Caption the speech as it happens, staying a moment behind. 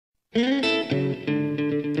We can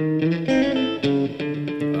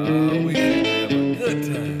have a good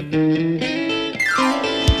time.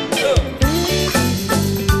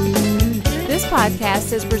 This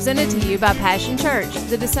podcast is presented to you by Passion Church,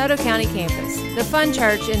 the DeSoto County campus, the fun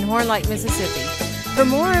church in Horn Lake, Mississippi. For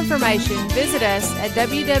more information, visit us at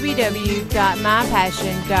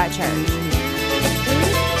www.mypassion.church.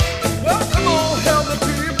 Well, come on, help the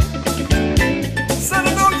people. Said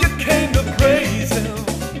I know you came to praise him.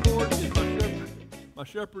 Lord is my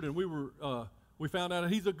shepherd, and we found out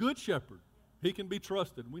he's a good shepherd. He can be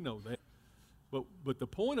trusted. We know that. But the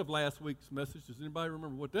point of last week's message, does anybody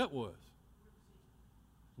remember what that was?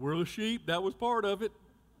 We're the sheep. That was part of it.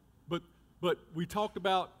 But we talked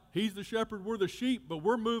about he's the shepherd, we're the sheep, but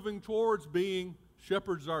we're moving towards being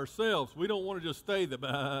shepherds ourselves. We don't want to just stay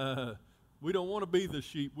we don't want to be the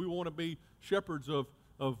sheep. We want to be shepherds of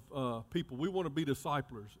people. We want to be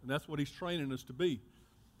disciplers, and that's what he's training us to be.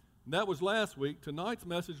 And that was last week. Tonight's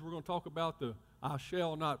message, we're going to talk about the I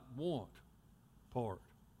shall not want part.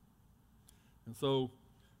 And so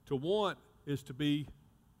to want is to be,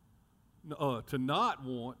 to not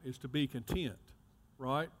want is to be content,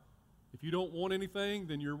 right? If you don't want anything,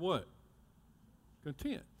 then you're what?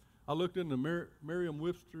 Content. I looked in the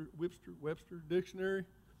Merriam-Webster dictionary,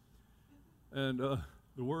 and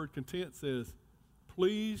the word content says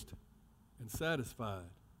pleased and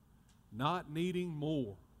satisfied, not needing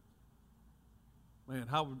more. Man,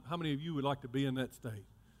 how many of you would like to be in that state?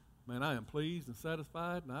 Man, I am pleased and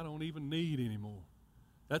satisfied, and I don't even need anymore.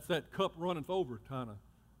 That's that cup runneth over kind of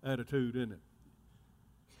attitude, isn't it?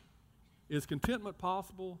 Is contentment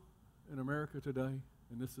possible in America today,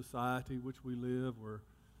 in this society in which we live, where,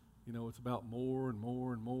 you know, it's about more and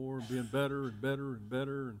more and more and being better and better and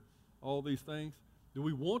better and all these things? Do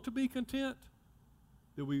we want to be content?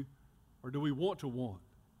 Do we want to want?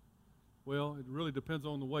 Well, it really depends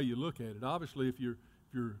on the way you look at it. Obviously, if you're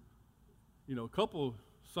a couple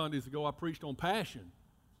Sundays ago I preached on passion.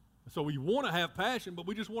 So we want to have passion, but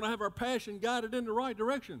we just want to have our passion guided in the right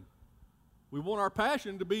direction. We want our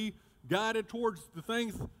passion to be guided towards the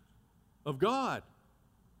things of God,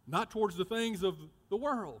 not towards the things of the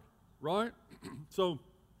world, right? So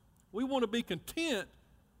we want to be content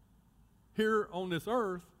here on this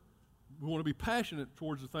earth. We want to be passionate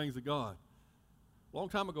towards the things of God. A long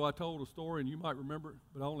time ago I told a story, and you might remember it,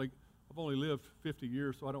 but I've only lived 50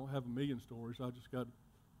 years, so I don't have a million stories. I just got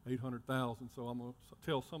 800,000, so I'm going to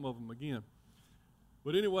tell some of them again.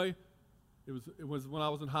 But anyway, it was when I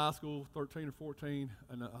was in high school, 13 or 14,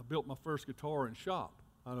 and I built my first guitar in shop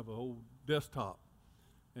out of an old desktop.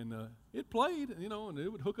 And it played, and it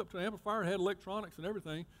would hook up to an amplifier. It had electronics and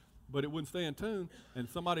everything, but it wouldn't stay in tune. And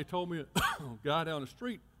somebody told me a guy down the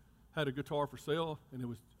street had a guitar for sale, and it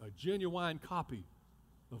was a genuine copy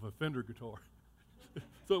of a Fender guitar.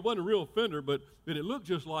 So it wasn't a real Fender, but it looked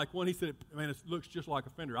just like one. He said, man, it looks just like a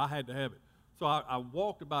Fender. I had to have it. So I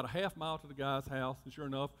walked about a half mile to the guy's house, and sure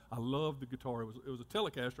enough, I loved the guitar. It was a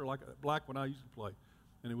Telecaster, like a black one I used to play.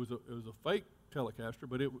 And it was a fake Telecaster,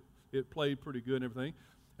 but it played pretty good and everything.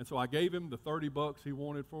 And so I gave him the $30 he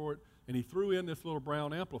wanted for it, and he threw in this little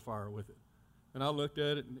brown amplifier with it. And I looked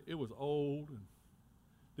at it, and it was old and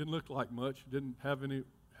didn't look like much.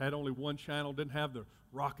 Had only one channel, didn't have the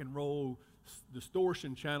rock and roll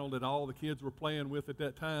distortion channel that all the kids were playing with at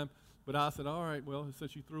that time. But I said, all right, well,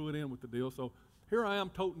 since you threw it in with the deal. So here I am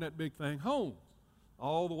toting that big thing home,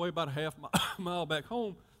 all the way about a half mile back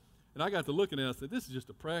home. And I got to looking at it, I said, this is just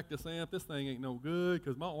a practice amp. This thing ain't no good,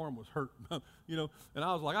 because my arm was hurt, And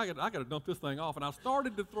I was like, I got to dump this thing off. And I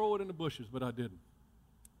started to throw it in the bushes, but I didn't.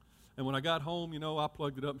 And when I got home, I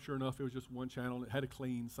plugged it up, and sure enough, it was just one channel. It had a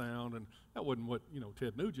clean sound, and that wasn't what,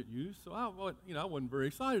 Ted Nugent used. So I wasn't very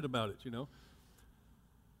excited about it,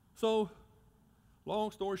 So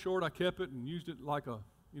long story short, I kept it and used it like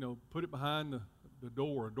put it behind the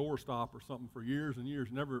door, a door stop or something for years and years,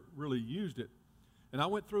 never really used it. And I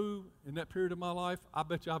went through, in that period of my life, I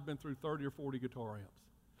bet you I've been through 30 or 40 guitar amps,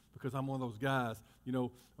 because I'm one of those guys,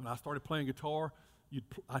 when I started playing guitar,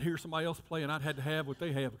 I'd hear somebody else play, and I'd had to have what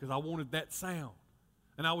they have because I wanted that sound.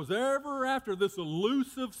 And I was ever after this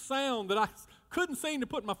elusive sound that I couldn't seem to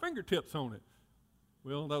put my fingertips on it.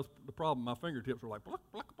 Well, that was the problem. My fingertips were like, pluck,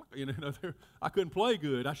 pluck, pluck. I couldn't play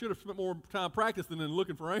good. I should have spent more time practicing than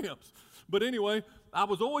looking for amps. But anyway, I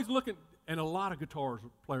was always looking, and a lot of guitar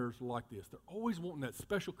players are like this. They're always wanting that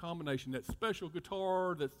special combination, that special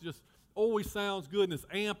guitar that just always sounds good, and this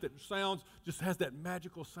amp that just has that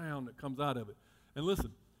magical sound that comes out of it. And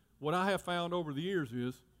listen, what I have found over the years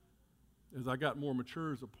is, as I got more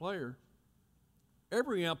mature as a player,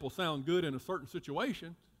 every amp will sound good in a certain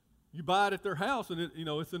situation. You buy it at their house, and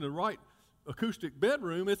it's in the right acoustic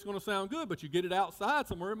bedroom, it's going to sound good, but you get it outside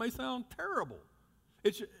somewhere, it may sound terrible.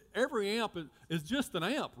 Every amp is just an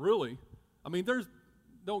amp, really. I mean,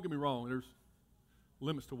 don't get me wrong, there's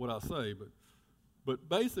limits to what I say, but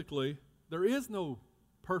basically, there is no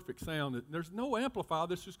perfect sound. There's no amplifier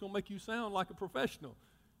that's just going to make you sound like a professional.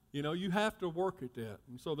 You know, you have to work at that.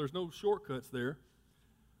 And so there's no shortcuts there.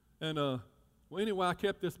 And, well, anyway, I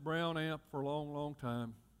kept this Brown amp for a long, long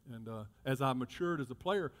time. And as I matured as a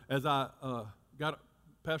player, as I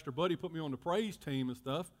Pastor Buddy put me on the praise team and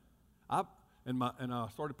stuff, I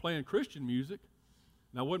started playing Christian music.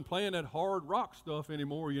 And I wasn't playing that hard rock stuff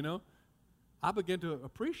anymore, you know. I began to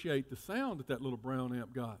appreciate the sound that little Brown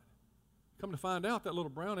amp got. Come to find out, that little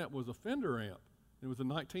Brown amp was a Fender amp. It was a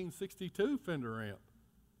 1962 Fender amp.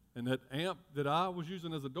 And that amp that I was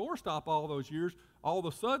using as a doorstop all those years, all of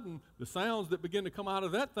a sudden, the sounds that began to come out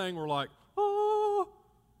of that thing were like, oh.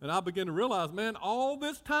 And I began to realize, man, all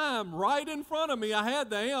this time, right in front of me, I had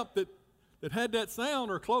the amp that had that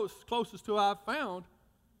sound, or closest to I found.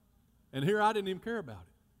 And here I didn't even care about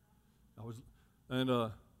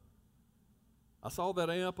it. I saw that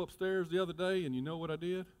amp upstairs the other day, and you know what I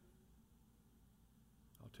did?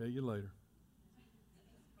 I'll tell you later.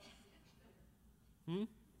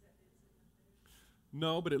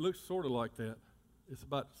 No, but it looks sort of like that. It's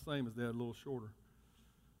about the same as that, a little shorter.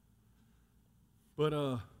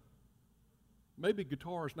 But maybe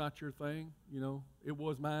guitar is not your thing, you know. It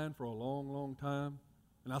was mine for a long, long time.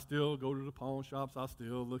 And I still go to the pawn shops. I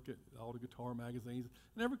still look at all the guitar magazines.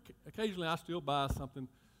 And occasionally I still buy something.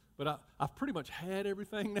 But I've pretty much had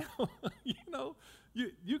everything now. You know,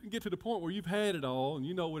 you can get to the point where you've had it all and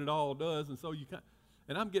you know what it all does. And so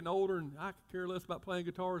and I'm getting older and I could care less about playing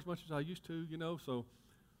guitar as much as I used to, you know. So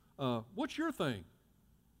what's your thing?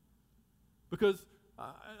 Because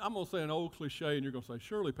I'm going to say an old cliche, and you're going to say,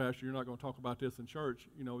 surely, Pastor, you're not going to talk about this in church.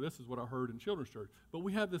 You know, this is what I heard in children's church. But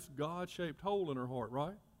we have this God-shaped hole in our heart,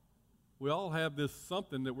 right? We all have this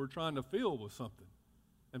something that we're trying to fill with something.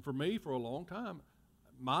 And for me, for a long time,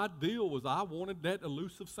 my deal was I wanted that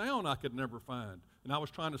elusive sound I could never find. And I was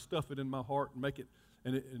trying to stuff it in my heart and make it,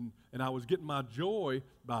 and I was getting my joy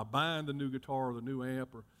by buying the new guitar or the new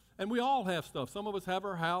amp. And we all have stuff. Some of us have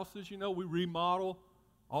our houses, you know, we remodel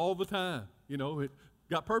all the time. You know, it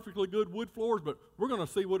got perfectly good wood floors, but we're going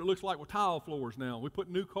to see what it looks like with tile floors now. We put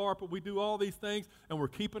new carpet, we do all these things, and we're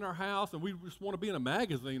keeping our house, and we just want to be in a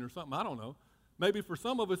magazine or something. I don't know. Maybe for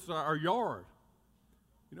some of us, our yard.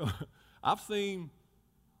 You know, I've seen,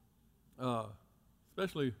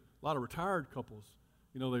 especially a lot of retired couples,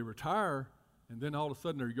 you know, they retire, and then all of a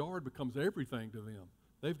sudden their yard becomes everything to them.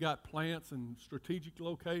 They've got plants in strategic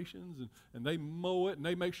locations, and they mow it, and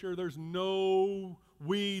they make sure there's no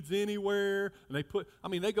weeds anywhere. And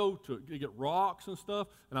they go to get rocks and stuff.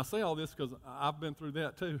 And I say all this because I've been through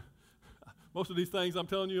that too. Most of these things I'm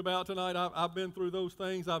telling you about tonight, I've been through those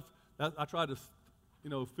things. I try to,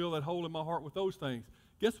 you know, fill that hole in my heart with those things.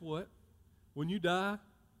 Guess what? When you die,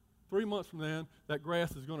 3 months from then, that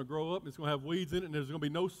grass is going to grow up, and it's going to have weeds in it, and there's going to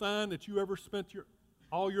be no sign that you ever spent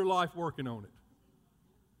all your life working on it.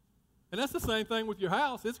 And that's the same thing with your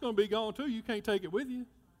house. It's going to be gone too. You can't take it with you.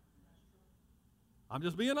 I'm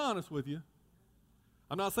just being honest with you.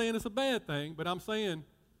 I'm not saying it's a bad thing, but I'm saying,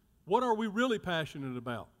 what are we really passionate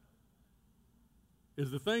about?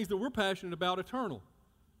 Is the things that we're passionate about eternal?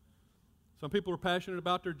 Some people are passionate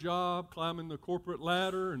about their job, climbing the corporate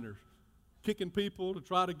ladder, and they're kicking people to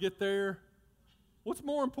try to get there. What's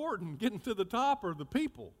more important, getting to the top or the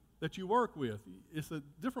people that you work with? It's a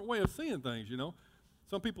different way of seeing things, you know.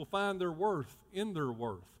 Some people find their worth in their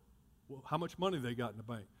worth, how much money they got in the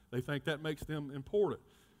bank. They think that makes them important.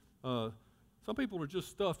 Some people are just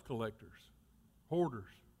stuff collectors,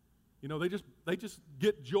 hoarders. You know, they just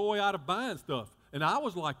get joy out of buying stuff. And I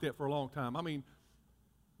was like that for a long time. I mean,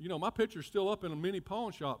 you know, my picture's still up in many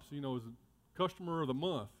pawn shops, you know, as a customer of the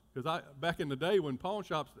month. Because back in the day when pawn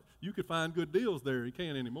shops, you could find good deals there. You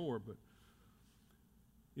can't anymore, but,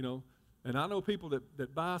 you know. And I know people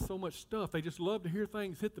that buy so much stuff, they just love to hear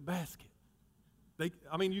things hit the basket.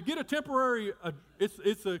 You get a temporary,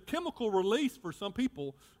 it's a chemical release for some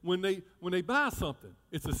people when they buy something.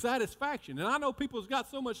 It's a satisfaction. And I know people's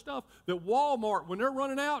got so much stuff that Walmart, when they're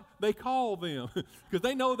running out, they call them because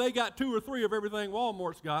they know they got 2 or 3 of everything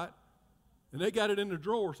Walmart's got, and they got it in the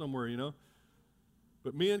drawer somewhere, you know.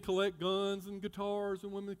 But men collect guns and guitars,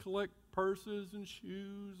 and women collect purses and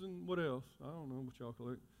shoes and what else? I don't know what y'all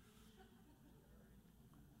collect.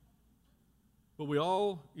 But we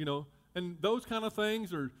all, you know, and those kind of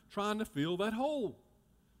things are trying to fill that hole.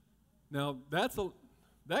 Now,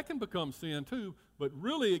 that can become sin too, but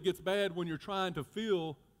really it gets bad when you're trying to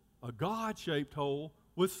fill a God-shaped hole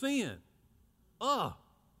with sin.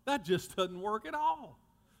 That just doesn't work at all.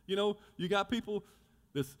 You know, you got people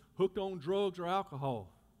that's hooked on drugs or alcohol.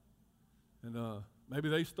 And maybe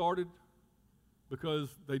they started because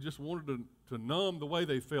they just wanted to numb the way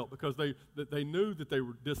they felt, because they knew that they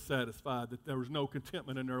were dissatisfied, that there was no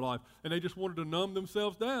contentment in their life, and they just wanted to numb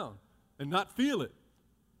themselves down and not feel it.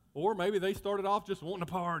 Or maybe they started off just wanting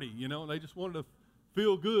to party, you know, and they just wanted to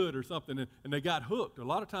feel good or something, and they got hooked. A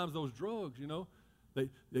lot of times those drugs, you know,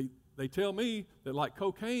 they tell me that like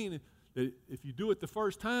cocaine, that if you do it the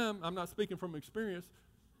first time, I'm not speaking from experience,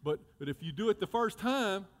 but if you do it the first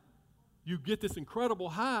time, you get this incredible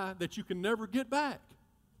high that you can never get back.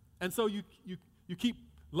 And so you keep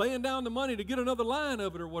laying down the money to get another line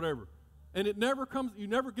of it or whatever. And it never comes, you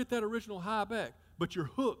never get that original high back. But you're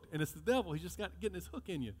hooked, and it's the devil. He's just getting his hook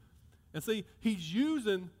in you. And see, he's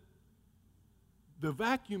using the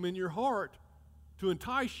vacuum in your heart to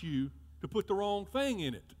entice you to put the wrong thing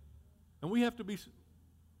in it. And we have to be,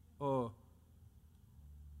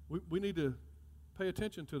 we need to pay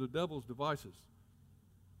attention to the devil's devices.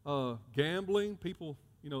 Gambling, people,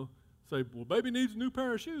 you know, say, well, baby needs a new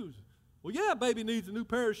pair of shoes. Well, yeah, baby needs a new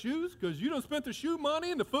pair of shoes because you done spent the shoe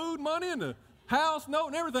money and the food money and the house note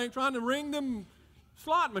and everything trying to ring them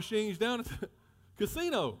slot machines down at the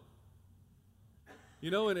casino.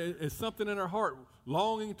 You know, and it's something in our heart,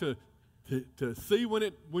 longing to see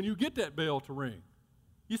when you get that bell to ring.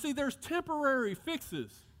 You see, there's temporary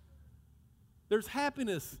fixes. There's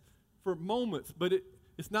happiness for moments, but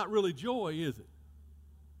it's not really joy, is it?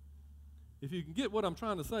 If you can get what I'm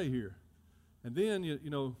trying to say here. And then, you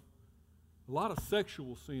know, a lot of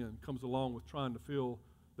sexual sin comes along with trying to fill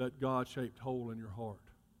that God-shaped hole in your heart,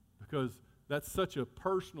 because that's such a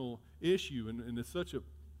personal issue, and it's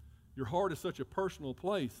your heart is such a personal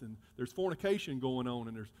place, and there's fornication going on,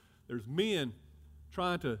 and there's men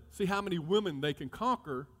trying to see how many women they can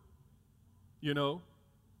conquer, you know,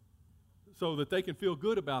 so that they can feel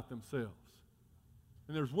good about themselves.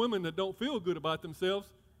 And there's women that don't feel good about themselves,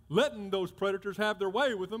 letting those predators have their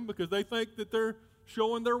way with them because they think that they're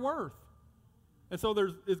showing their worth. And so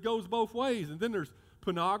it goes both ways. And then there's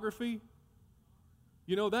pornography.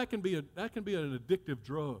 You know, that can be an addictive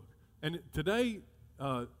drug. And today,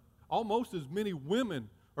 almost as many women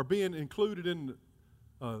are being included in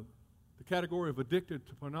the category of addicted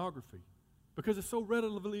to pornography because it's so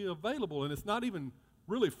readily available, and it's not even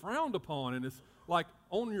really frowned upon, and it's like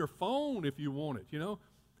on your phone if you want it, you know.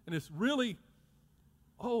 And it's really,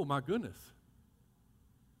 oh my goodness.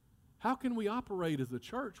 How can we operate as a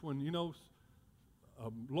church when, you know, a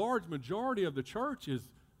large majority of the church is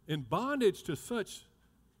in bondage to such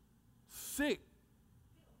sick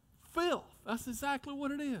filth? That's exactly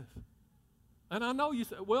what it is. And I know you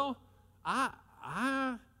say, well,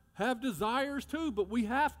 I have desires too, but we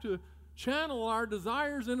have to channel our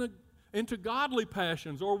desires into godly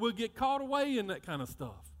passions, or we'll get caught away in that kind of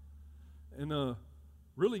stuff. And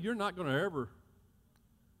really, you're not going to ever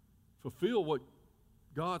fulfill what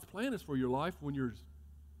God's plan is for your life when you're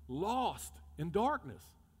lost in darkness.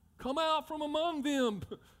 Come out from among them.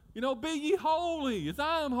 You know, be ye holy as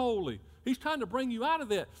I am holy. He's trying to bring you out of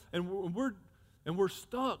that. And we're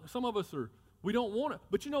stuck. Some of us we don't want it.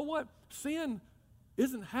 But you know what? Sin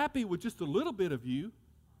isn't happy with just a little bit of you.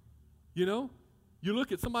 You know? You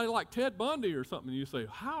look at somebody like Ted Bundy or something, and you say,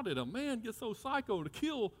 how did a man get so psycho to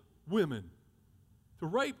kill women, to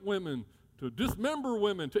rape women, to dismember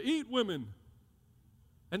women, to eat women?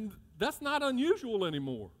 And that's not unusual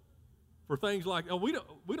anymore for things like,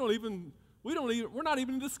 we're not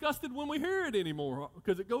even disgusted when we hear it anymore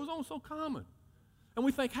because it goes on so common. And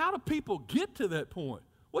we think, how do people get to that point?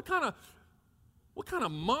 What kind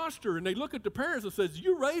of monster? And they look at the parents and says,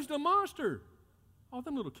 you raised a monster. Oh,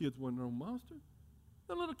 them little kids weren't no monster.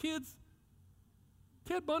 Them little kids,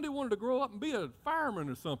 Ted Bundy wanted to grow up and be a fireman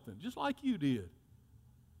or something, just like you did.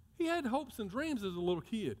 He had hopes and dreams as a little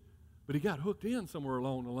kid, but he got hooked in somewhere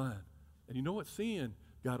along the line. And you know what? Sin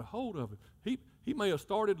got a hold of it. He may have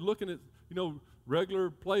started looking at, you know, regular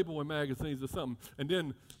Playboy magazines or something,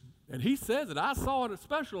 and he says it. I saw it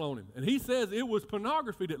special on him, and he says it was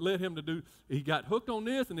pornography that led him to do. He got hooked on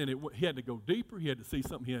this, and then he had to go deeper. He had to see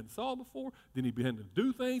something he hadn't saw before. Then he began to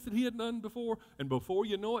do things that he hadn't done before, and before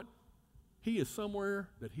you know it, he is somewhere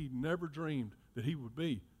that he never dreamed that he would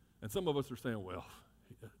be. And some of us are saying, well,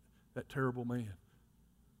 that terrible man.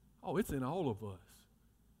 Oh, it's in all of us.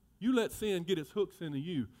 You let sin get its hooks into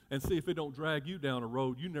you and see if it don't drag you down a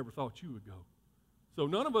road you never thought you would go. So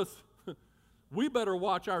none of us, we better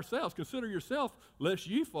watch ourselves. Consider yourself, lest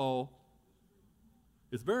ye fall.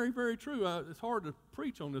 It's very, very true. It's hard to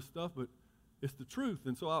preach on this stuff, but it's the truth.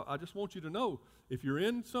 And so I just want you to know, if you're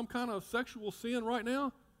in some kind of sexual sin right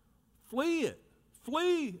now, flee it.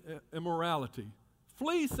 flee immorality.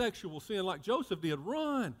 Flee sexual sin like Joseph did.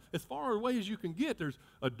 Run as far away as you can get. There's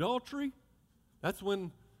adultery. That's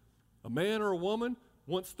when a man or a woman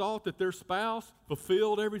once thought that their spouse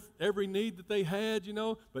fulfilled every need that they had,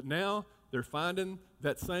 but now they're finding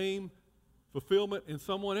that same fulfillment in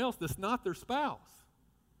someone else that's not their spouse.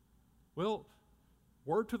 Well,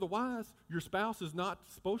 word to the wise, your spouse is not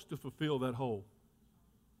supposed to fulfill that hole.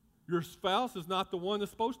 Your spouse is not the one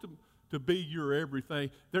that's supposed to be your everything.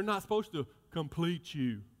 They're not supposed to complete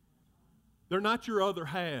you. They're not your other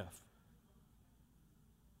half.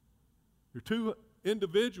 You're two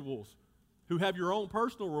individuals who have your own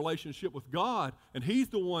personal relationship with God, and He's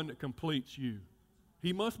the one that completes you.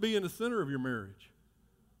 He must be in the center of your marriage.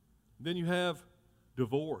 Then you have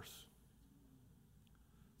divorce.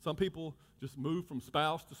 Some people just move from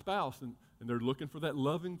spouse to spouse, and they're looking for that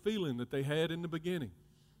loving feeling that they had in the beginning.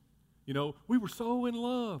 We were so in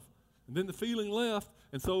love, and then the feeling left,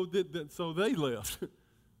 and so they left.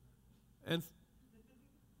 And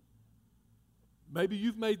maybe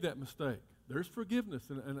you've made that mistake. There's forgiveness,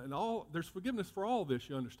 and there's forgiveness for all this,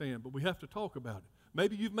 you understand, but we have to talk about it.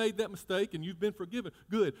 Maybe you've made that mistake and you've been forgiven.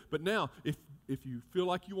 Good. But now, if you feel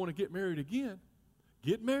like you want to get married again,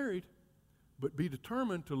 get married, but be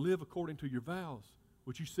determined to live according to your vows,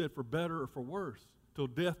 which you said for better or for worse, till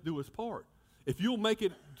death do us part. If you'll make a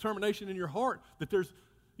determination in your heart that there's,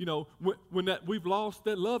 when we've lost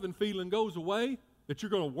that love and feeling goes away, that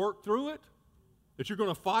you're going to work through it, that you're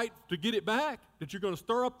going to fight to get it back, that you're going to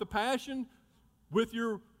stir up the passion with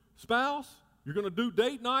your spouse, you're going to do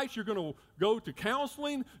date nights, you're going to go to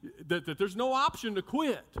counseling, that there's no option to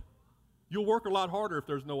quit. You'll work a lot harder if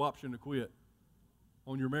there's no option to quit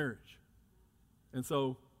on your marriage. And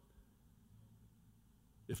so,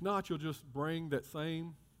 if not, you'll just bring that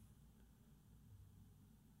same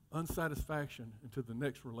unsatisfaction into the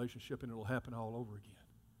next relationship, and it'll happen all over again.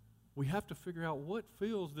 We have to figure out what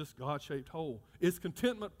fills this God-shaped hole. Is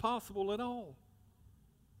contentment possible at all?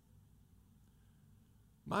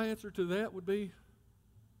 My answer to that would be,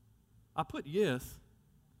 I put yes,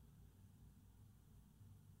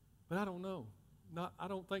 but I don't know. I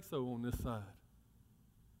don't think so on this side.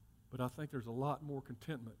 But I think there's a lot more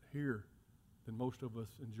contentment here than most of us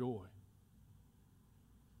enjoy.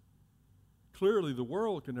 Clearly, the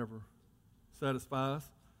world can never satisfy us.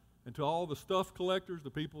 And to all the stuff collectors,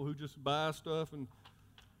 the people who just buy stuff, and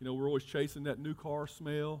we're always chasing that new car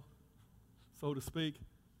smell, so to speak.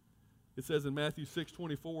 It says in Matthew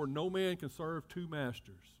 6:24, no man can serve two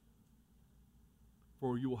masters.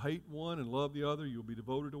 For you will hate one and love the other. You will be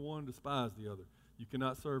devoted to one and despise the other. You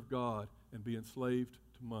cannot serve God and be enslaved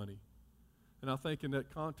to money. And I think in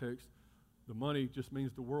that context, the money just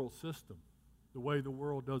means the world system, the way the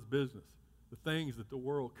world does business, the things that the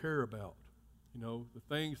world care about. The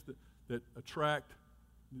things that attract,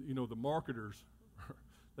 the marketers,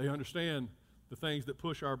 they understand the things that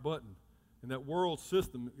push our button. And that world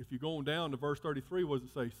system, if you go on down to verse 33, what does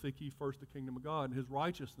it say? Seek ye first the kingdom of God and His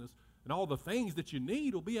righteousness, and all the things that you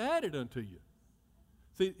need will be added unto you.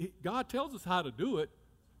 See, God tells us how to do it.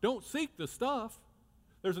 Don't seek the stuff.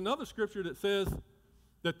 There's another scripture that says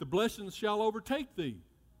that the blessings shall overtake thee.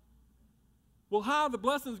 Well, how are the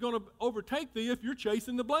blessings going to overtake thee if you're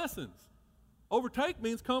chasing the blessings? Overtake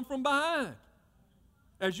means come from behind.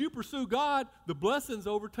 As you pursue God, the blessings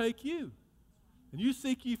overtake you. And you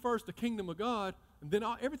seek ye first the kingdom of God, and then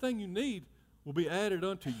everything you need will be added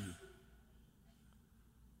unto you.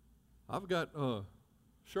 I've got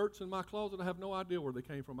shirts in my closet. I have no idea where they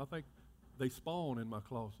came from. I think they spawn in my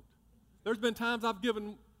closet. There's been times I've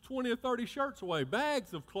given 20 or 30 shirts away,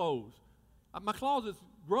 bags of clothes. My closet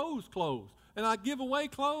grows clothes. And I give away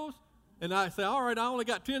clothes, and I say, all right, I only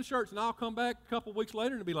got 10 shirts, and I'll come back a couple weeks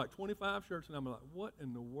later, and it'll be like 25 shirts. And I'm like, what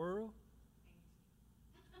in the world?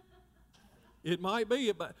 It might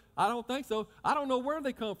be, but I don't think so. I don't know where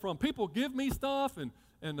they come from. People give me stuff, and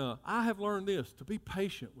I have learned this, to be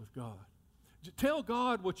patient with God. Tell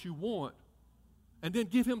God what you want, and then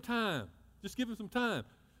give Him time. Just give Him some time.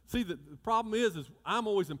 See, the problem is I'm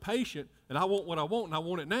always impatient, and I want what I want, and I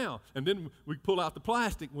want it now. And then we pull out the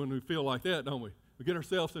plastic when we feel like that, don't we? We get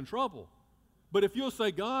ourselves in trouble. But if you'll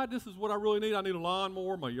say, God, this is what I really need. I need a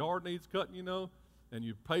lawnmower. My yard needs cutting, and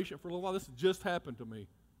you're patient for a little while. This has just happened to me.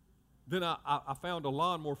 Then I found a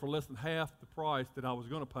lawnmower for less than half the price that I was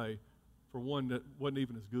going to pay for one that wasn't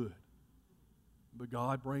even as good. But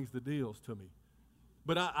God brings the deals to me.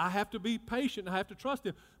 But I have to be patient. I have to trust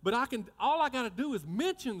Him. But all I got to do is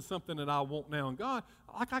mention something that I want now. And God,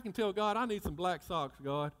 like I can tell God, I need some black socks,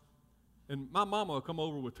 God. And my mama will come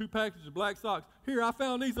over with 2 packages of black socks. Here, I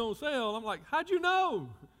found these on sale. I'm like, how'd you know?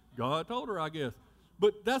 God told her, I guess.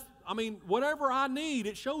 But whatever I need,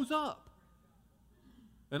 it shows up.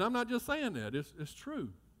 And I'm not just saying that. It's true.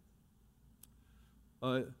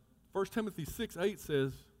 1 Timothy 6:8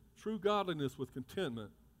 says, true godliness with contentment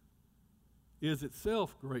is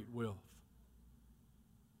itself great wealth.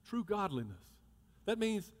 True godliness. That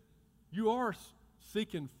means you are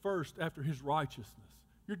seeking first after His righteousness.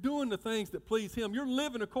 You're doing the things that please Him. You're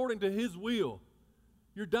living according to His will.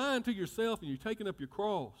 You're dying to yourself and you're taking up your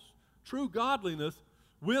cross. True godliness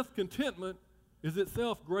with contentment is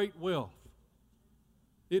itself great wealth.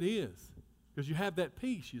 It is. Because you have that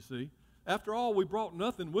peace, you see. After all, we brought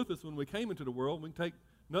nothing with us when we came into the world. We can take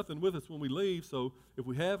nothing with us when we leave. So if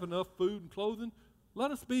we have enough food and clothing,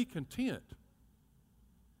 let us be content.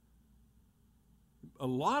 A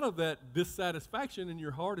lot of that dissatisfaction in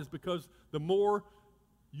your heart is because the more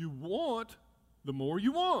you want, the more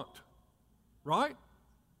you want. Right?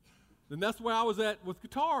 And that's where I was at with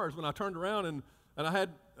guitars when I turned around and I had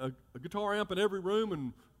a guitar amp in every room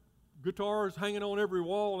and guitars hanging on every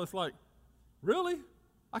wall. It's like, really?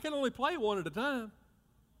 I can only play one at a time,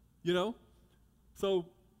 you know? So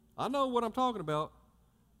I know what I'm talking about.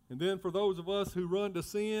 And then for those of us who run to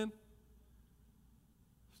sin,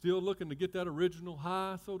 still looking to get that original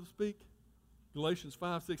high, so to speak, Galatians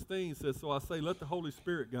 5:16 says, so I say, let the Holy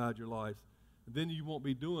Spirit guide your lives, and then you won't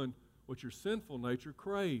be doing what your sinful nature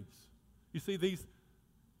craves. You see,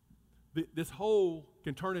 this whole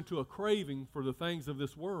can turn into a craving for the things of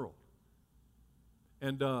this world.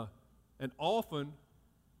 And often,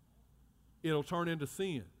 it'll turn into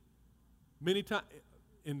sin. Many times,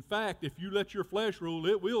 in fact, if you let your flesh rule,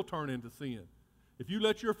 it will turn into sin. If you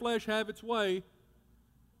let your flesh have its way,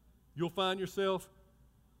 you'll find yourself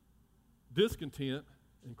discontent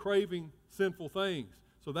and craving sinful things.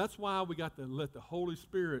 So that's why we got to let the Holy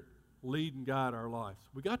Spirit lead and guide our lives.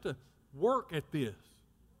 We got to work at this.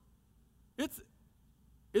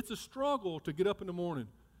 It's a struggle to get up in the morning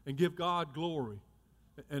and give God glory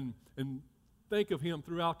and think of Him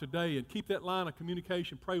throughout the day and keep that line of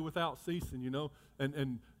communication, pray without ceasing, you know,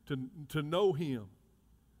 and to know Him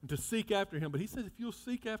and to seek after Him. But He says, if you'll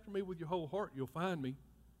seek after me with your whole heart, you'll find me.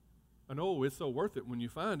 I know it's so worth it when you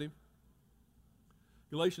find Him.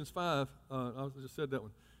 Galatians 5, I just said that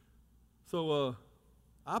one. So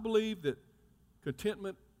I believe that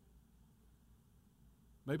contentment,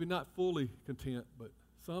 maybe not fully content, but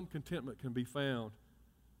some contentment can be found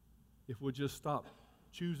if we just stop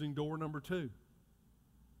choosing door number 2.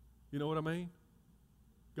 You know what I mean?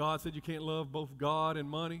 God said you can't love both God and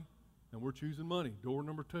money, and we're choosing money, door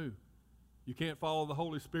number 2. You can't follow the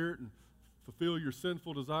Holy Spirit and fulfill your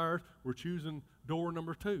sinful desires, we're choosing door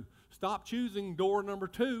number 2. Stop choosing door number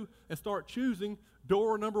 2 and start choosing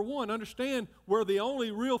door number 1. Understand where the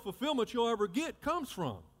only real fulfillment you'll ever get comes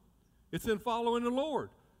from. It's in following the Lord.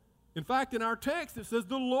 In fact, in our text it says,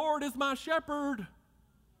 the Lord is my shepherd,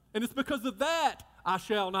 and it's because of that I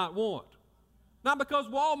shall not want. Not because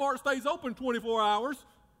Walmart stays open 24 hours,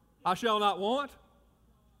 I shall not want.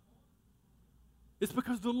 It's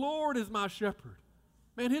because the Lord is my shepherd.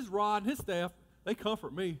 Man, His rod and His staff, they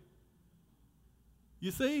comfort me.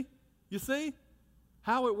 You see? You see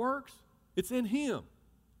how it works? It's in Him.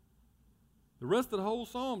 The rest of the whole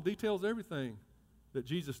psalm details everything that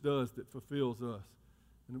Jesus does that fulfills us.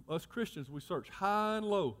 And us Christians, we search high and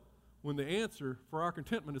low when the answer for our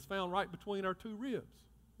contentment is found right between our 2 rib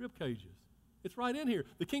cages. It's right in here.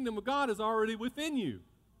 The kingdom of God is already within you.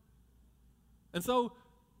 And so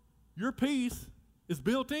your peace is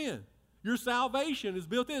built in. Your salvation is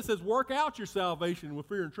built in. It says work out your salvation with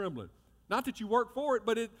fear and trembling. Not that you work for it,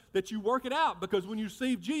 but that you work it out, because when you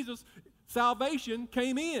receive Jesus, salvation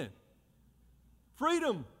came in.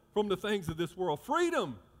 Freedom from the things of this world.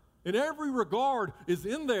 Freedom in every regard is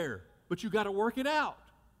in there, but you got to work it out.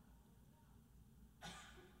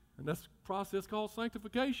 And that's a process called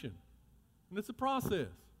sanctification. And it's a process.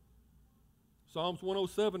 Psalms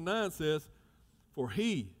 107:9 says, for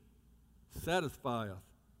He satisfieth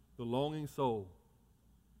the longing soul,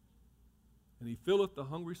 and He filleth the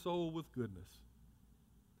hungry soul with goodness.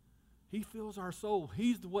 He fills our soul.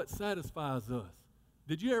 He's what satisfies us.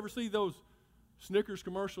 Did you ever see those Snickers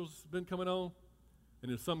commercials been coming on?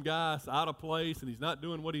 And there's some guy's out of place and he's not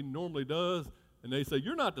doing what he normally does, and they say,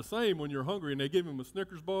 you're not the same when you're hungry, and they give him a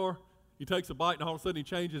Snickers bar. He takes a bite and all of a sudden he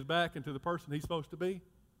changes back into the person he's supposed to be.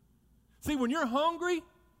 See, when you're hungry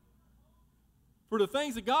for the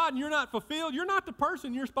things of God and you're not fulfilled, you're not the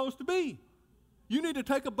person you're supposed to be. You need to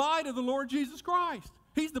take a bite of the Lord Jesus Christ.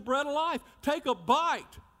 He's the bread of life. Take a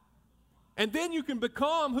bite, and then you can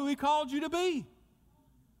become who He called you to be.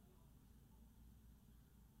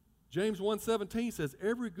 James 1:17 says,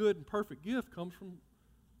 every good and perfect gift comes from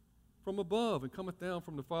from above and cometh down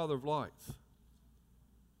from the Father of lights.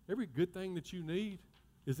 Every good thing that you need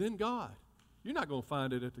is in God. You're not going to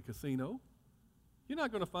find it at the casino. You're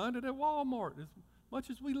not going to find it at Walmart, as much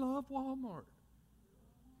as we love Walmart.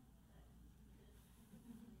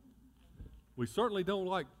 We certainly don't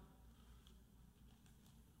like,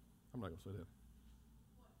 I'm not going to say that.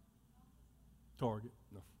 Target,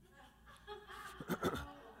 no.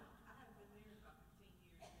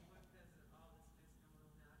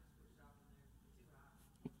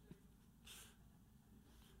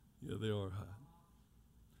 Yeah, they are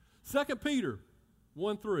high. 2 Peter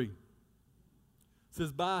 1:3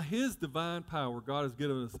 says, by his divine power, God has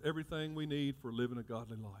given us everything we need for living a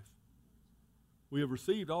godly life. We have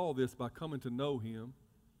received all this by coming to know him,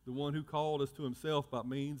 the one who called us to himself by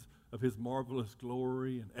means of his marvelous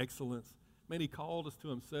glory and excellence. Man, he called us to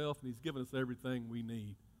himself, and he's given us everything we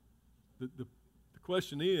need. The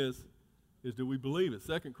question is do we believe it?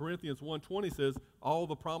 2 Corinthians 1:20 says, all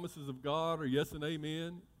the promises of God are yes and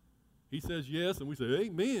amen. He says yes, and we say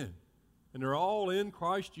amen. And they're all in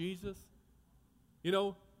Christ Jesus. You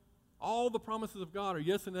know, all the promises of God are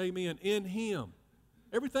yes and amen in him.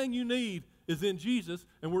 Everything you need is in Jesus,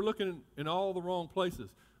 and we're looking in all the wrong places.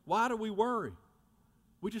 Why do we worry?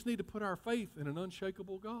 We just need to put our faith in an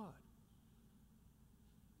unshakable God.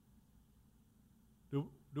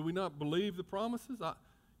 Do we not believe the promises? I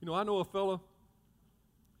know a fellow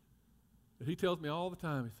that he tells me all the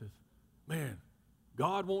time, he says, man,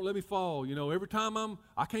 God won't let me fall. You know, every time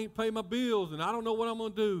I can't pay my bills and I don't know what I'm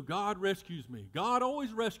going to do, God rescues me. God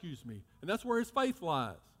always rescues me. And that's where his faith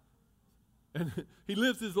lies. And he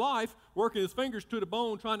lives his life working his fingers to the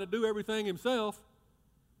bone trying to do everything himself.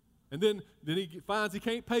 And then he finds he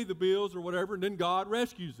can't pay the bills or whatever, and then God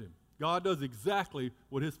rescues him. God does exactly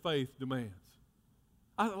what his faith demands.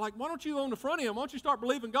 Why don't you on the front end, why don't you start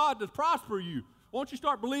believing God to prosper you? Why don't you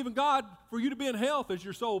start believing God for you to be in health as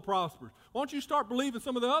your soul prospers? Why don't you start believing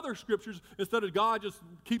some of the other scriptures instead of God just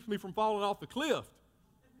keeps me from falling off the cliff?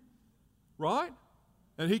 Right?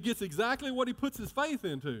 And he gets exactly what he puts his faith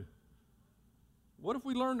into. What if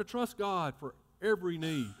we learn to trust God for every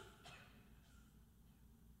need?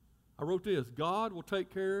 I wrote this, God will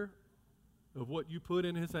take care of what you put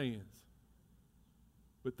in his hands.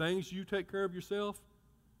 But things you take care of yourself,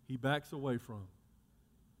 he backs away from.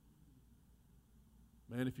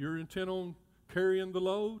 Man, if you're intent on carrying the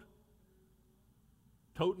load,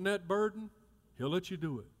 toting that burden, he'll let you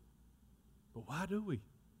do it. But why do we?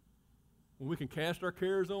 When we can cast our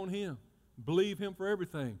cares on him, believe him for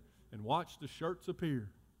everything, and watch the shirts appear.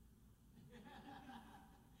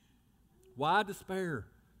 Why despair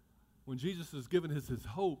when Jesus has given us his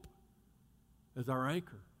hope as our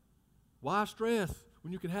anchor? Why stress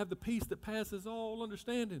when you can have the peace that passes all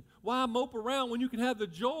understanding? Why mope around when you can have the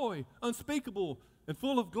joy unspeakable and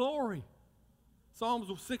full of glory? Psalms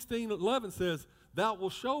 16:11 says, thou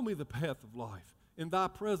wilt show me the path of life. In thy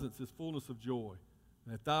presence is fullness of joy.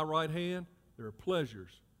 And at thy right hand there are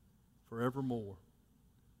pleasures forevermore.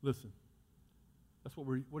 Listen, that's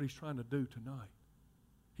what he's trying to do tonight.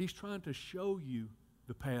 He's trying to show you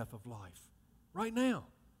the path of life right now.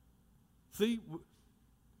 See,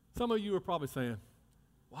 some of you are probably saying,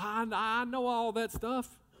 well, I know all that stuff.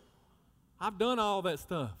 I've done all that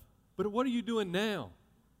stuff. But what are you doing now?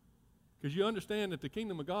 Because you understand that the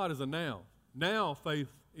kingdom of God is a now. Now faith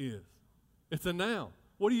is. It's a now.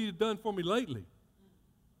 What have you done for me lately?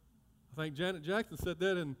 I think Janet Jackson said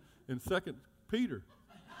that in 2 Peter.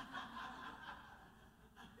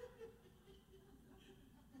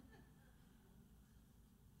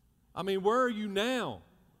 I mean, where are you now?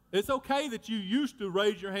 It's okay that you used to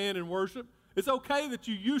raise your hand and worship. It's okay that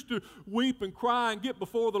you used to weep and cry and get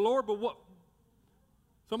before the Lord, but what?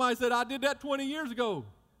 Somebody said, I did that 20 years ago.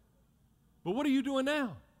 But what are you doing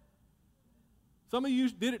now? Some of you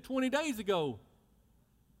did it 20 days ago,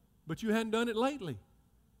 but you hadn't done it lately.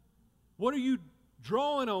 What are you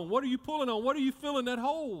drawing on? What are you pulling on? What are you filling that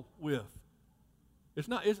hole with?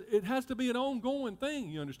 It has to be an ongoing thing,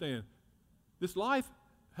 you understand. This life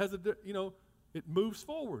has it moves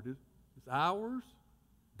forward. It's hours,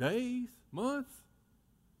 days, months.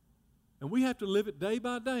 And we have to live it day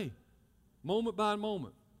by day, moment by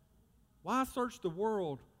moment. Why search the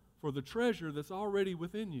world for the treasure that's already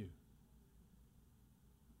within you?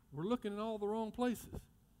 We're looking in all the wrong places.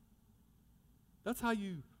 That's how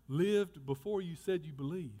you lived before you said you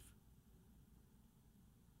believe.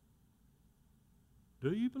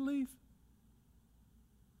 Do you believe?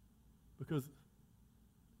 Because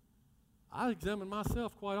I examine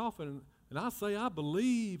myself quite often, and I say I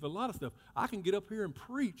believe a lot of stuff. I can get up here and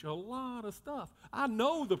preach a lot of stuff. I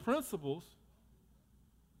know the principles,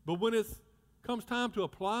 but when it's comes time to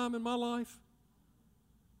apply them in my life,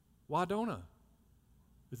 why don't I?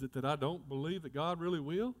 Is it that I don't believe that God really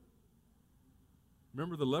will?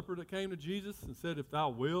 Remember the leper that came to Jesus and said, if thou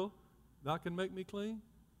will, thou can make me clean?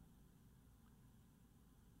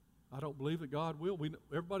 I don't believe that God will.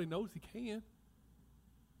 Everybody knows he can.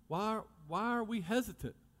 Why are we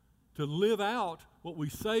hesitant to live out what we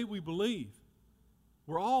say we believe?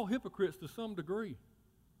 We're all hypocrites to some degree.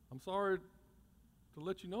 I'm sorry to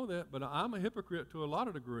let you know that, but I'm a hypocrite to a lot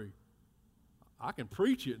of degree. I can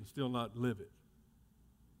preach it and still not live it.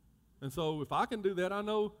 And so if I can do that, I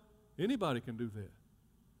know anybody can do that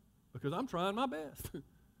because I'm trying my best.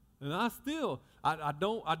 And I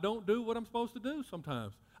don't do what I'm supposed to do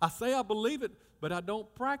sometimes. I say I believe it, but I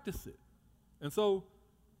don't practice it. And so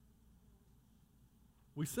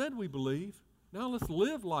we said we believe. Now let's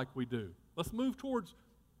live like we do. Let's move towards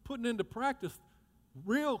putting into practice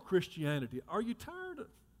real Christianity. Are you tired of?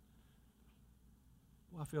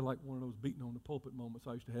 Well, I feel like one of those beating on the pulpit moments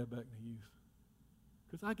I used to have back in the youth.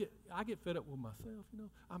 Because I get fed up with myself, you know.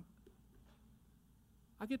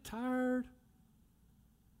 I get tired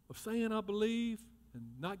of saying I believe and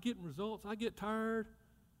not getting results. I get tired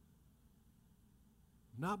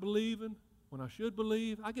of not believing when I should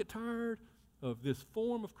believe. I get tired of this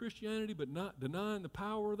form of Christianity but not denying the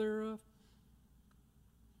power thereof.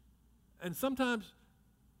 And sometimes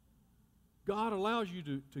God allows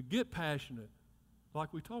you to get passionate,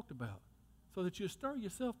 like we talked about, so that you stir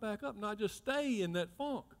yourself back up, not just stay in that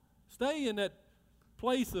funk, stay in that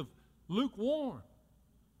place of lukewarm.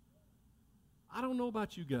 I don't know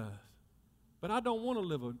about you guys, but I don't want to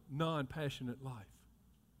live a non-passionate life.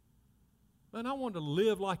 Man, I want to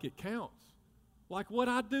live like it counts. Like what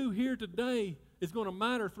I do here today is going to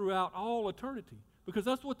matter throughout all eternity, because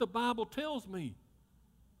that's what the Bible tells me.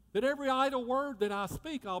 That every idle word that I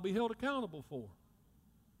speak, I'll be held accountable for.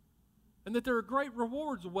 And that there are great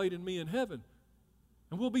rewards awaiting me in heaven.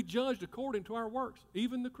 And we'll be judged according to our works,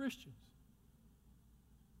 even the Christians.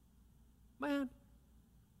 Man,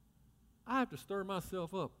 I have to stir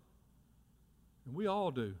myself up. And we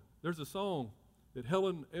all do. There's a song that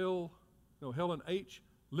Helen H.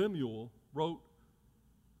 Lemuel wrote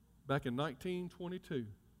back in 1922.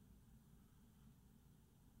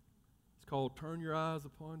 It's called Turn Your Eyes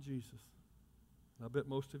Upon Jesus. I bet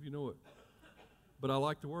most of you know it. But I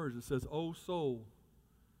like the words. It says, "O soul,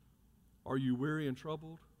 are you weary and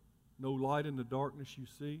troubled? No light in the darkness you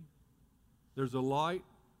see? There's a light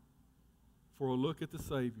for a look at the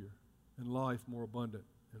Savior and life more abundant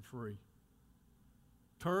and free.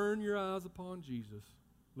 Turn your eyes upon Jesus.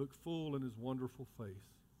 Look full in his wonderful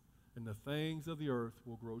face, and the things of the earth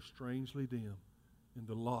will grow strangely dim in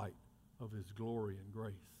the light of his glory and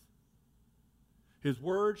grace. His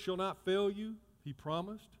word shall not fail you, he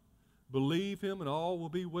promised. Believe him and all will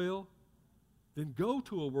be well. Then go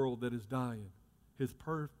to a world that is dying, his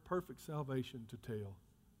perfect salvation to tell.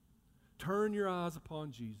 Turn your eyes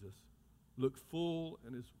upon Jesus. Look full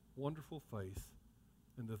in his wonderful face,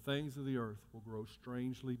 and the things of the earth will grow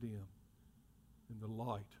strangely dim in the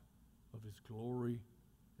light of his glory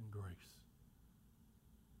and grace."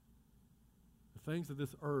 The things of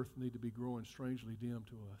this earth need to be growing strangely dim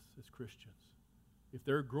to us as Christians. If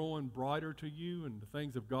they're growing brighter to you and the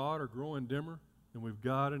things of God are growing dimmer, then we've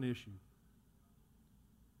got an issue.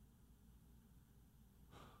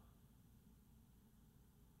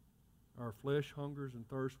 Our flesh hungers and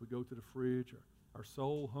thirsts, we go to the fridge. Our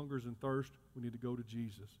soul hungers and thirsts, we need to go to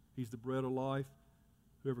Jesus. He's the bread of life.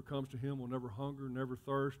 Whoever comes to him will never hunger, never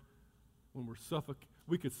thirst. When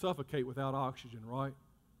we could suffocate without oxygen, right?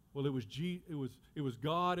 Well, it was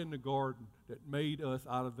God in the garden that made us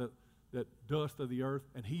out of that dust of the earth,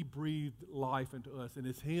 and he breathed life into us, and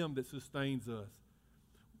it's him that sustains us.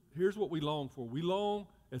 Here's what we long for.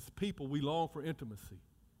 As people, we long for intimacy.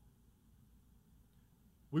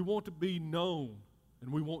 We want to be known,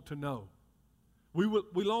 and we want to know. We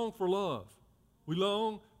long for love. We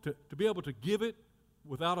long to be able to give it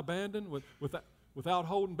without abandon, without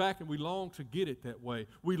holding back, and we long to get it that way.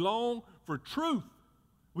 We long for truth.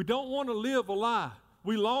 We don't want to live a lie.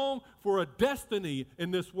 We long for a destiny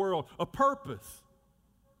in this world, a purpose.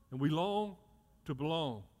 And we long to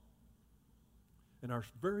belong. And our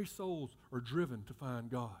very souls are driven to find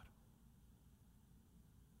God.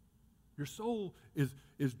 Your soul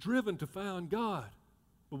is driven to find God,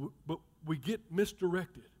 but we get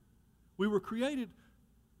misdirected. We were created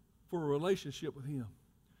for a relationship with him.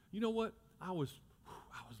 You know what? I was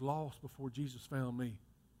lost before Jesus found me.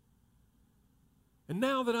 And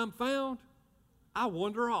now that I'm found, I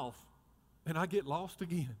wander off and I get lost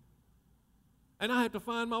again. And I have to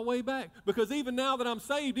find my way back. Because even now that I'm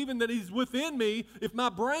saved, even that He's within me, if my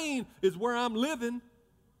brain is where I'm living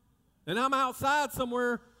and I'm outside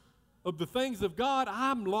somewhere of the things of God,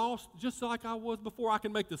 I'm lost just like I was before. I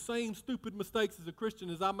can make the same stupid mistakes as a Christian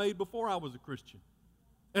as I made before I was a Christian.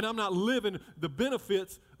 And I'm not living the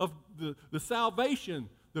benefits of the salvation,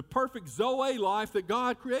 the perfect Zoe life that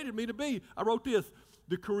God created me to be. I wrote this: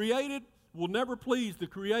 the created will never please the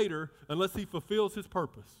Creator unless He fulfills His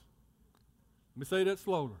purpose. Let me say that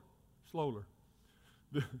slower.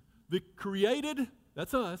 The created,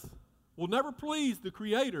 that's us, will never please the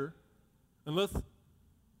Creator unless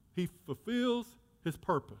He fulfills His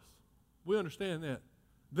purpose. We understand that.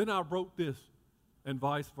 Then I wrote this, and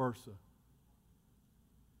vice versa.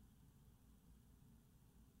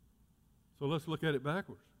 So let's look at it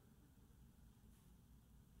backwards.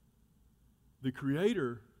 The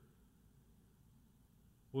Creator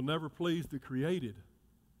will never please the created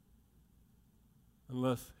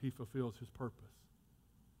unless He fulfills His purpose.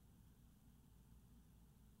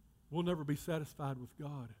 We'll never be satisfied with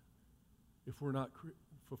God if we're not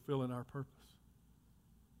fulfilling our purpose.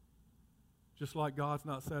 Just like God's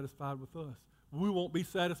not satisfied with us. We won't be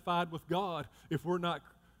satisfied with God if we're not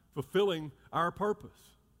fulfilling our purpose.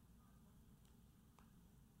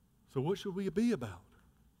 So what should we be about?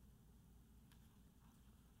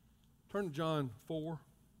 Turn to John 4.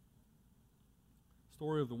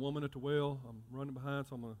 Story of the woman at the well. I'm running behind,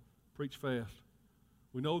 so I'm going to preach fast.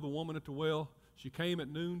 We know the woman at the well. She came at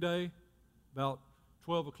noonday, about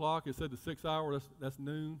 12 o'clock. It said the 6th hour, that's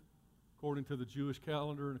noon, according to the Jewish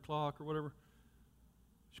calendar and the clock or whatever.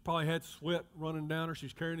 She probably had sweat running down her.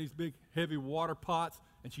 She's carrying these big, heavy water pots,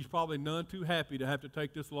 and she's probably none too happy to have to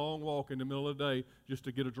take this long walk in the middle of the day just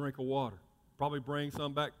to get a drink of water. Probably bring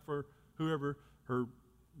some back for whoever her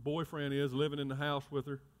boyfriend is living in the house with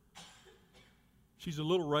her. She's a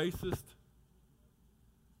little racist.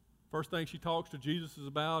 First thing she talks to Jesus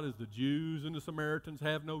about is the Jews and the Samaritans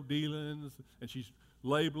have no dealings, and she's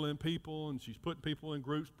labeling people, and she's putting people in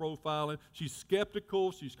groups, profiling. She's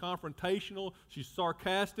skeptical, she's confrontational, she's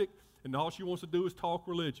sarcastic, and all she wants to do is talk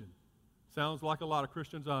religion. Sounds like a lot of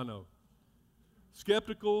Christians I know.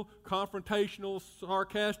 Skeptical, confrontational,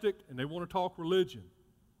 sarcastic, and they want to talk religion.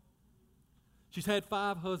 She's had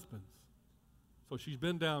 5 husbands, so she's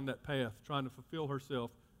been down that path trying to fulfill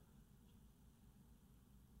herself.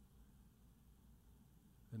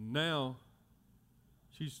 And now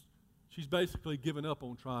she's basically given up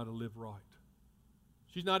on trying to live right.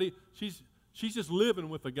 She's just living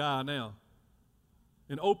with a guy now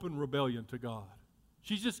in open rebellion to God.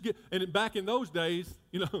 And back in those days,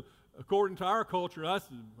 according to our culture,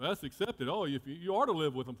 that's accepted. Oh, if you are to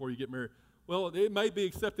live with them before you get married. Well, it may be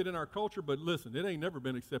accepted in our culture, but listen, it ain't never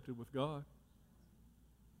been accepted with God.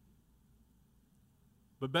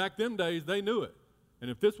 But back them days, they knew it. And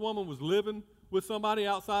if this woman was living with somebody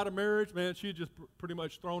outside of marriage, man, she just pretty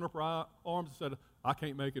much thrown up her arms and said, I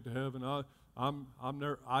can't make it to heaven. I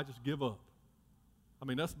just give up. I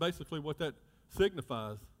mean, that's basically what that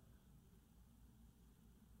signifies.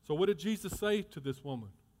 So what did Jesus say to this woman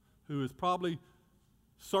who has probably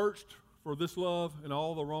searched for this love in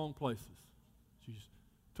all the wrong places? She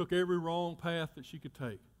took every wrong path that she could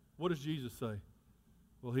take. What does Jesus say?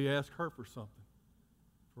 Well, He asked her for something,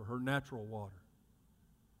 for her natural water.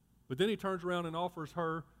 But then He turns around and offers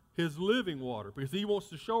her His living water because He wants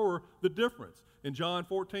to show her the difference. In John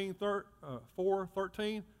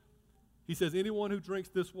 4:13, He says, anyone who drinks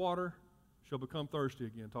this water shall become thirsty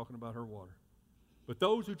again, talking about her water. But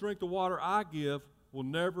those who drink the water I give will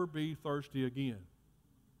never be thirsty again.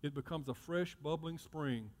 It becomes a fresh, bubbling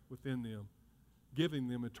spring within them, giving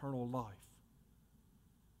them eternal life.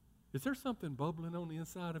 Is there something bubbling on the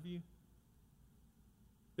inside of you?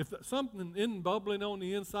 If something isn't bubbling on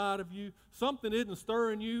the inside of you, something isn't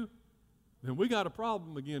stirring you, then we got a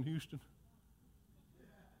problem again, Houston.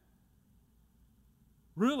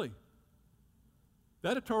 Really.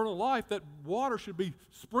 That eternal life, that water should be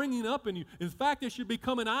springing up in you. In fact, it should be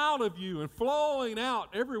coming out of you and flowing out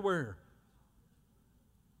everywhere.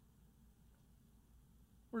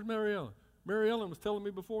 Where's Mary Ellen? Mary Ellen was telling me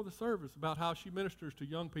before the service about how she ministers to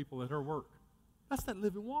young people at her work. That's that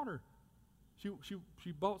living water. She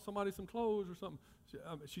bought somebody some clothes or something.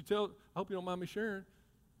 She tells, I hope you don't mind me sharing.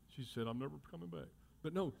 She said, I'm never coming back.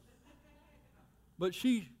 But no. But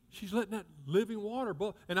she's letting that living water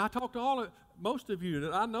bubble. And I talk to most of you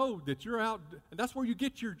that I know that you're out, and that's where you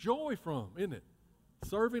get your joy from, isn't it?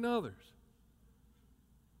 Serving others.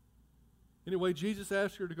 Anyway, Jesus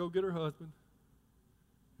asked her to go get her husband.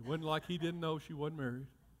 It wasn't like He didn't know she wasn't married.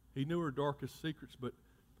 He knew her darkest secrets, but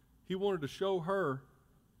He wanted to show her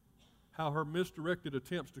how her misdirected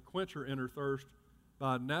attempts to quench her inner thirst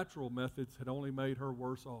by natural methods had only made her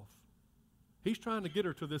worse off. He's trying to get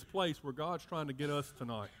her to this place where God's trying to get us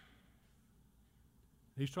tonight.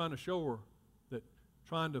 He's trying to show her that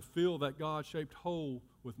trying to fill that God-shaped hole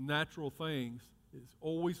with natural things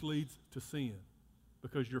always leads to sin,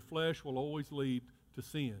 because your flesh will always lead to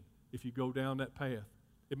sin if you go down that path.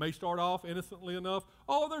 It may start off innocently enough.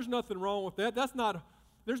 Oh, there's nothing wrong with that.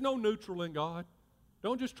 There's no neutral in God.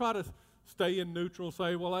 Don't just try to stay in neutral and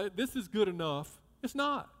say, well, this is good enough. It's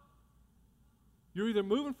not. You're either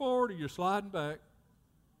moving forward or you're sliding back.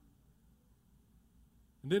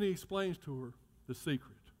 And then he explains to her the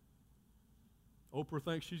secret. Oprah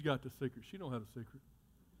thinks she's got the secret. She don't have the secret.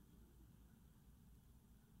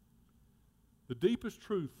 The deepest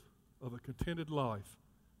truth of a contented life,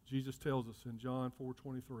 Jesus tells us in John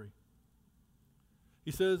 4:23.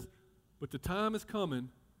 He says, but the time is coming,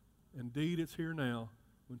 indeed it's here now,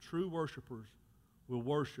 when true worshipers will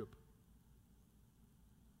worship.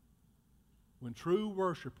 When true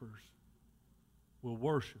worshipers will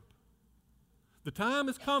worship. The time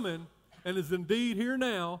is coming, and is indeed here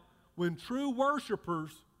now, when true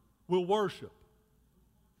worshipers will worship.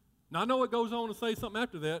 Now, I know it goes on to say something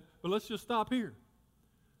after that, but let's just stop here.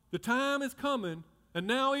 The time is coming, and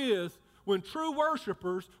now is, when true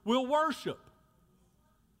worshipers will worship.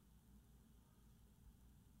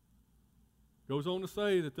 Goes on to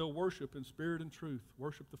say that they'll worship in spirit and truth,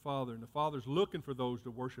 worship the Father, and the Father's looking for those to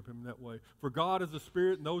worship Him that way. For God is a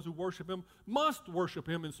spirit, and those who worship Him must worship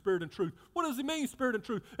Him in spirit and truth. What does it mean, spirit and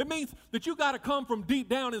truth? It means that you got to come from deep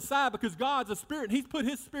down inside, because God's a spirit, and He's put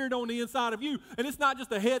His spirit on the inside of you, and it's not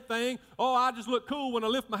just a head thing. Oh, I just look cool when I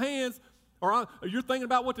lift my hands, or you're thinking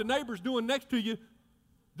about what the neighbor's doing next to you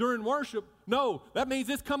during worship. No, that means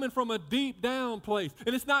it's coming from a deep down place.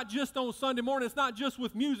 And it's not just on Sunday morning. It's not just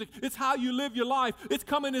with music. It's how you live your life. It's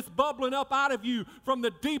coming, it's bubbling up out of you from the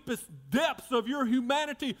deepest depths of your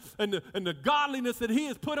humanity, and the godliness that He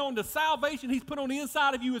has put on, the salvation He's put on the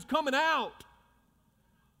inside of you is coming out.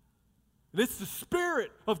 And it's the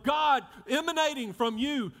Spirit of God emanating from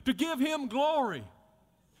you to give Him glory.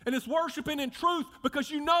 And it's worshiping in truth, because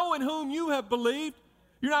you know in whom you have believed.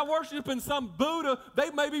 You're not worshiping some Buddha.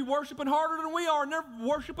 They may be worshiping harder than we are, and they're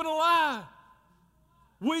worshiping a lie.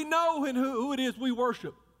 We know who it is we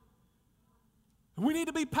worship. We need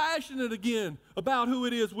to be passionate again about who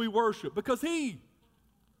it is we worship, because He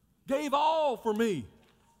gave all for me.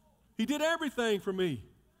 He did everything for me.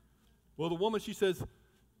 Well, the woman, she says,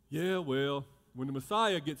 yeah, well, when the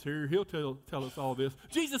Messiah gets here, He'll tell us all this.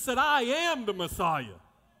 Jesus said, I am the Messiah.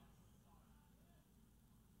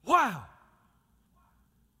 Wow.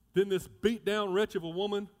 Then this beat-down wretch of a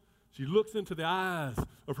woman, she looks into the eyes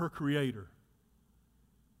of her Creator.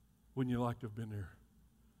 Wouldn't you like to have been there?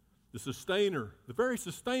 The sustainer, the very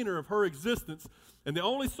sustainer of her existence, and the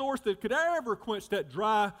only source that could ever quench that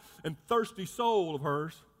dry and thirsty soul of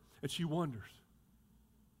hers. And she wonders,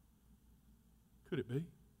 could it be?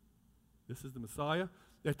 This is the Messiah?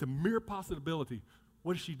 At the mere possibility,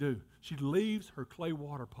 what does she do? She leaves her clay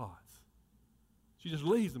water pots. She just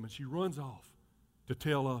leaves them, and she runs off to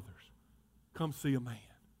tell others, come see a man.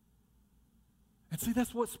 And see,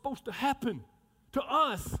 that's what's supposed to happen to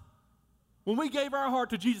us. When we gave our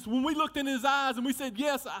heart to Jesus, when we looked in His eyes and we said,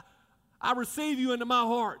 yes, I receive you into my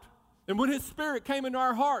heart. And when His Spirit came into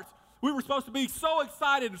our hearts, we were supposed to be so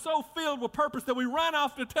excited and so filled with purpose that we ran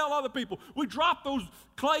off to tell other people. We dropped those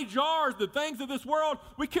clay jars, the things of this world.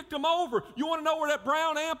 We kicked them over. You want to know where that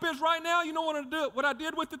brown amp is right now? You know what I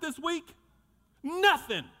did with it this week?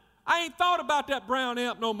 Nothing. I ain't thought about that brown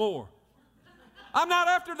amp no more. I'm not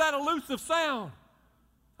after that elusive sound.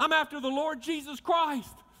 I'm after the Lord Jesus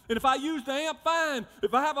Christ. And if I use the amp, fine.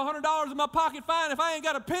 If I have $100 in my pocket, fine. If I ain't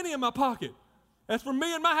got a penny in my pocket. As for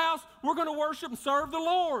me and my house, we're going to worship and serve the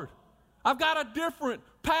Lord. I've got a different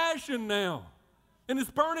passion now. And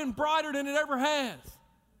it's burning brighter than it ever has.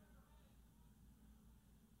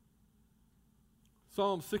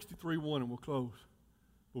 Psalm 63:1, and we'll close.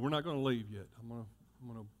 But we're not going to leave yet. I'm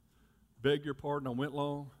going to beg your pardon. I went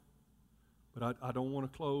long, but I don't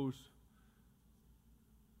want to close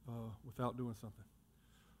without doing something.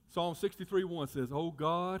 Psalm 63:1 says, oh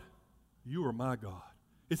God, you are my God.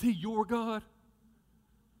 Is He your God?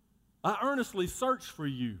 I earnestly search for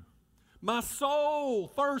you. My soul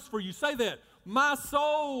thirsts for you. Say that. My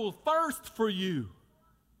soul thirsts for you.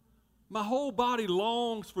 My whole body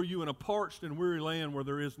longs for you in a parched and weary land where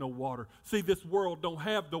there is no water. See, this world don't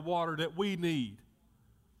have the water that we need.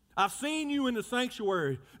 I've seen you in the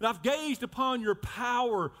sanctuary, and I've gazed upon your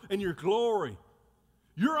power and your glory.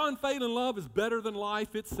 Your unfailing love is better than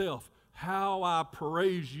life itself. How I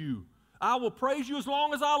praise you. I will praise you as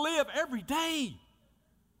long as I live, every day.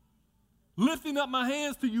 Lifting up my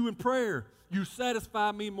hands to you in prayer, you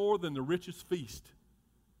satisfy me more than the richest feast.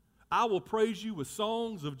 I will praise you with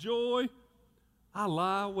songs of joy. I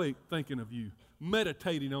lie awake thinking of you,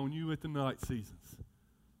 meditating on you at the night seasons,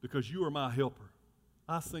 because you are my helper.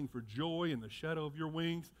 I sing for joy in the shadow of your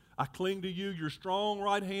wings. I cling to you. Your strong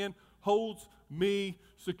right hand holds me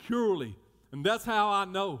securely. And that's how I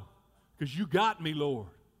know, because you got me, Lord.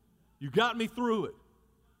 You got me through it.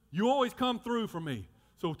 You always come through for me.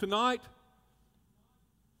 So tonight,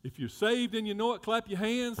 if you're saved and you know it, clap your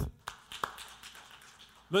hands.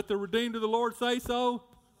 Let the redeemed of the Lord say so.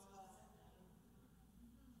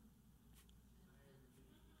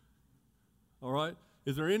 All right.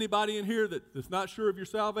 Is there anybody in here that's not sure of your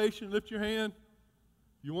salvation? Lift your hand.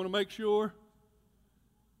 You want to make sure?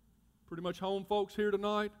 Pretty much home folks here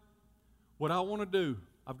tonight. What I want to do,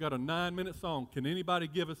 I've got a 9-minute song. Can anybody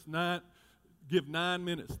give 9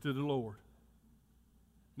 minutes to the Lord?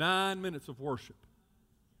 9 minutes of worship.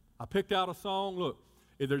 I picked out a song. Look,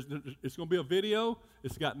 it's going to be a video.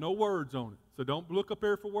 It's got no words on it. So don't look up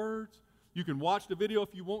there for words. You can watch the video if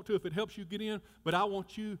you want to, if it helps you get in. But I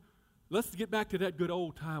want you, let's get back to that good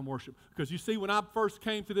old time worship. Because you see, when I first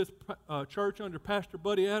came to this church under Pastor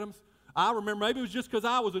Buddy Adams, I remember, maybe it was just because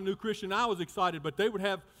I was a new Christian, I was excited, but they would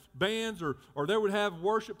have bands or they would have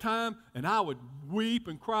worship time, and I would weep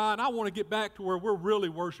and cry, and I want to get back to where we're really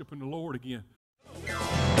worshiping the Lord again.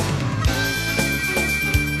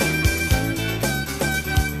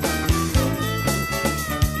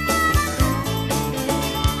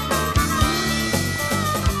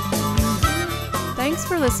 Thanks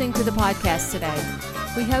for listening to the podcast today.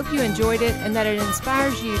 We hope you enjoyed it and that it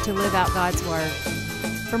inspires you to live out God's Word.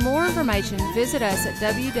 For more information, visit us at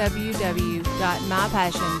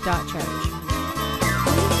www.mypassion.church.